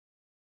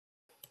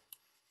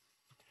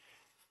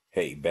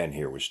Hey, Ben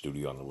here with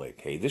Studio on the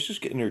Lake. Hey, this is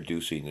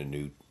introducing a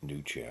new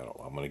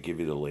channel. I'm going to give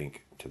you the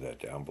link to that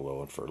down below,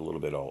 and for a little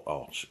bit,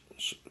 I'll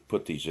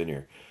put these in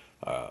here.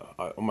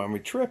 On my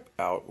trip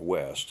out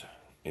west,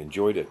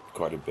 enjoyed it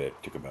quite a bit.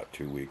 Took about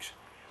 2 weeks,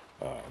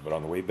 but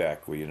on the way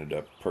back, we ended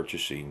up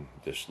purchasing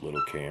this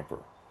little camper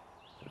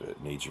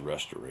that needs a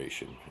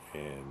restoration,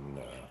 and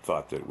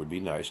thought that it would be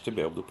nice to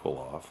be able to pull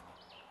off.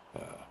 A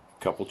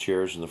couple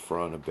chairs in the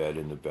front, a bed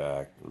in the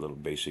back, little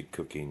basic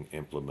cooking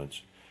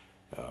implements.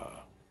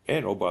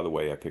 And oh, by the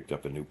way, I picked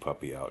up a new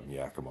puppy out in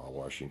Yakima,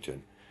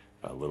 Washington,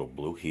 a little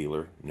blue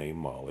heeler named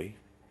Molly.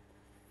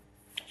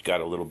 She's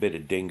got a little bit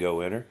of dingo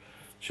in her.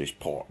 She's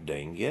part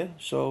dingo,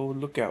 so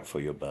look out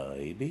for your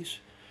babies.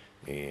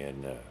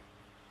 And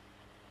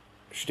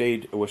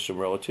stayed with some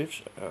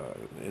relatives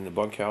in the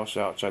bunkhouse,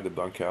 outside the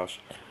bunkhouse.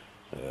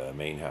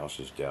 Main house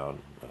is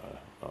down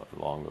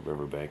along the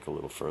riverbank a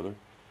little further.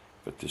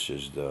 But this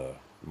is the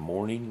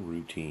morning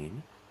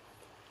routine.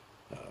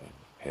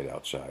 Head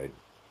outside,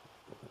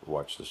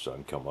 watch the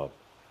sun come up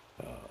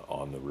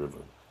on the river.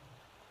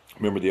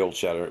 Remember the old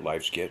Saturday Night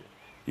Live skit?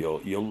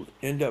 You'll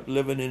end up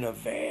living in a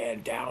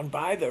van down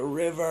by the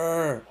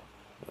river.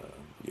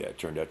 Yeah, it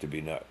turned out to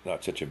be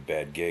not such a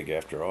bad gig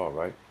after all,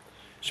 right?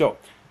 So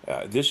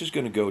this is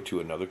going to go to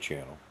another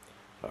channel.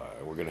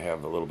 We're going to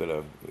have a little bit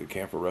of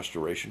camper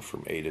restoration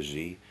from A to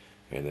Z,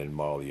 and then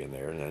Molly in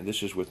there. And then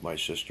this is with my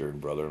sister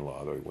and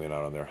brother-in-law. They went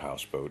out on their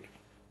houseboat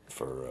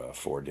for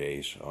 4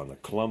 days on the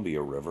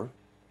Columbia River.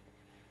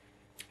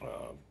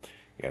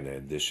 And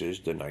then this is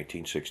the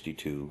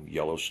 1962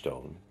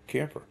 Yellowstone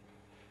camper.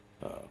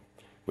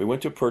 We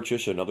went to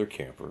purchase another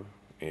camper,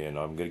 and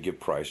I'm going to give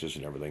prices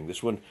and everything.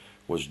 This one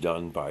was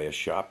done by a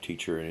shop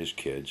teacher and his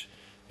kids,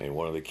 and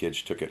one of the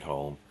kids took it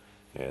home,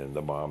 and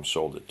the mom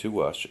sold it to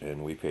us,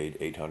 and we paid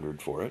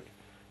 $800 for it.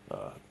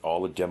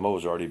 All the demo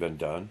has already been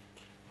done.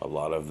 A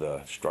lot of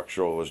the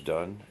structural was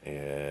done,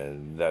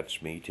 and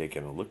that's me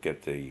taking a look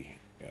at the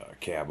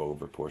cab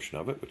over portion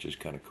of it, which is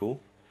kind of cool.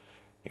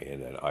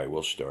 And then I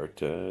will start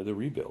the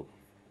rebuild.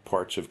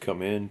 Parts have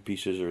come in,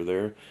 pieces are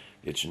there.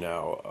 It's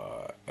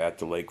now at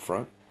the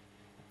lakefront.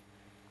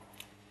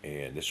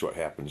 And this is what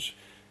happens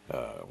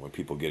when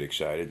people get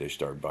excited. They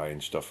start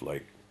buying stuff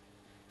like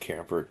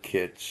camper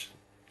kits,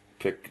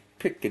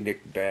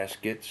 picnic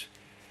baskets.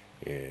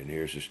 And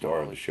here's the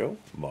star of the show,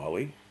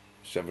 Molly,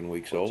 7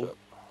 weeks What's old.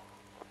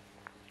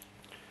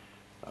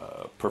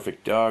 up?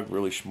 Perfect dog,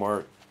 really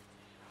smart,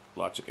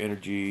 lots of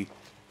energy.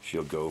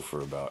 She'll go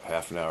for about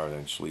half an hour and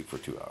then sleep for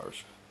 2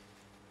 hours.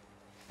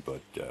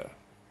 But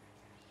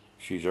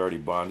she's already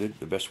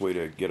bonded. The best way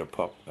to get a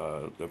pup,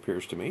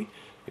 appears to me,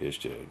 is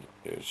to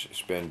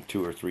spend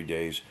 2 or 3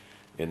 days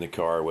in the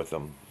car with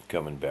them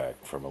coming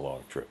back from a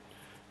long trip.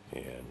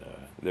 And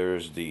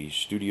there's the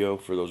studio,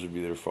 for those of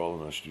you that are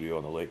following the studio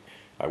on the lake.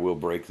 I will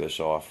break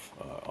this off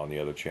on the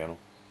other channel.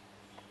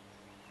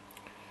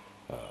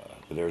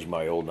 There's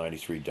my old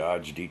 93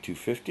 Dodge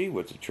D250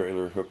 with the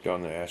trailer hooked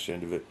on the ass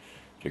end of it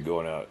to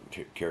going out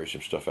to carry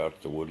some stuff out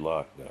to the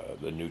woodlot.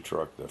 The new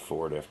truck, the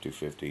Ford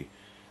F-250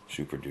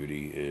 Super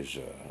Duty, is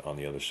on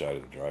the other side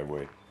of the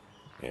driveway.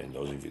 And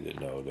those of you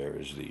that know, there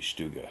is the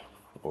Stuga,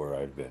 where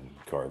I've been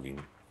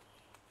carving,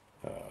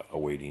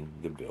 awaiting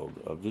the build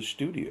of the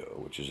studio,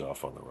 which is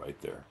off on the right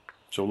there.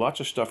 So lots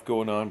of stuff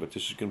going on, but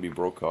this is going to be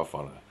broke off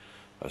on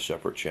a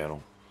separate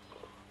channel.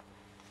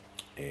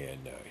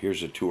 And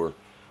here's a tour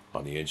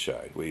on the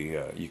inside.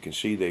 You can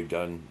see they've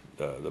done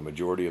the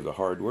majority of the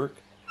hard work.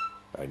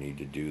 I need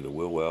to do the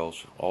wheel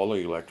wells, all the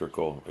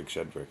electrical,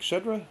 etc.,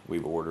 etc.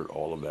 We've ordered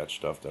all of that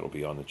stuff. That'll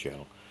be on the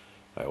channel.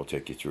 I will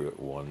take you through it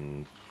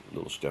one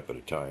little step at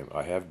a time.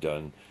 I have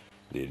done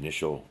the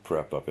initial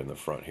prep up in the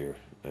front here,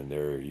 and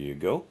there you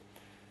go.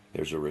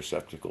 There's a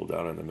receptacle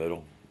down in the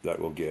middle that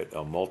will get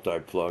a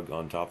multi-plug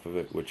on top of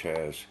it, which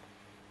has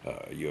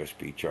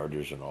USB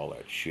chargers and all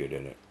that shit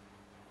in it.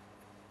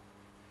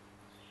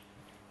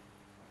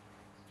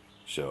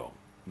 So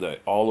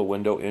all the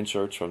window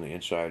inserts from the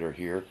inside are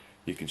here.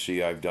 You can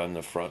see I've done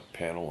the front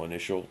panel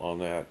initial on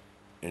that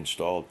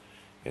installed,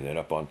 and then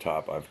up on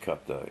top I've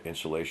cut the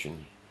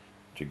insulation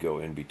to go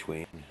in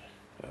between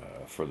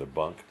for the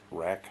bunk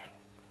rack.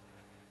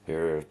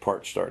 There are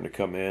parts starting to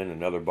come in.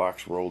 Another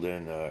box rolled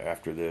in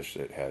after this.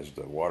 It has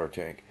the water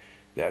tank.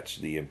 That's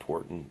the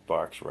important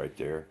box right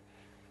there.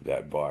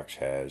 That box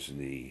has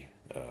the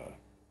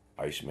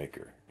ice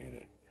maker in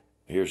it.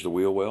 Here's the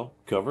wheel well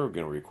cover. We're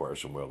going to require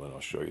some welding. I'll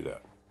show you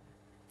that.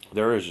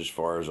 There is as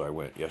far as I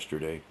went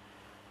yesterday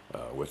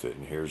with it,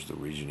 and here's the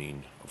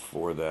reasoning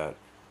for that.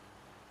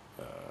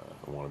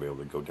 I want to be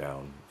able to go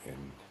down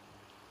and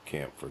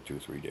camp for 2 or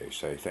 3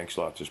 days. Hey, thanks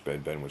a lot. This has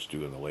been Ben with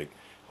Stu in the Lake.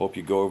 Hope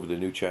you go over the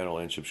new channel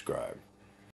and subscribe.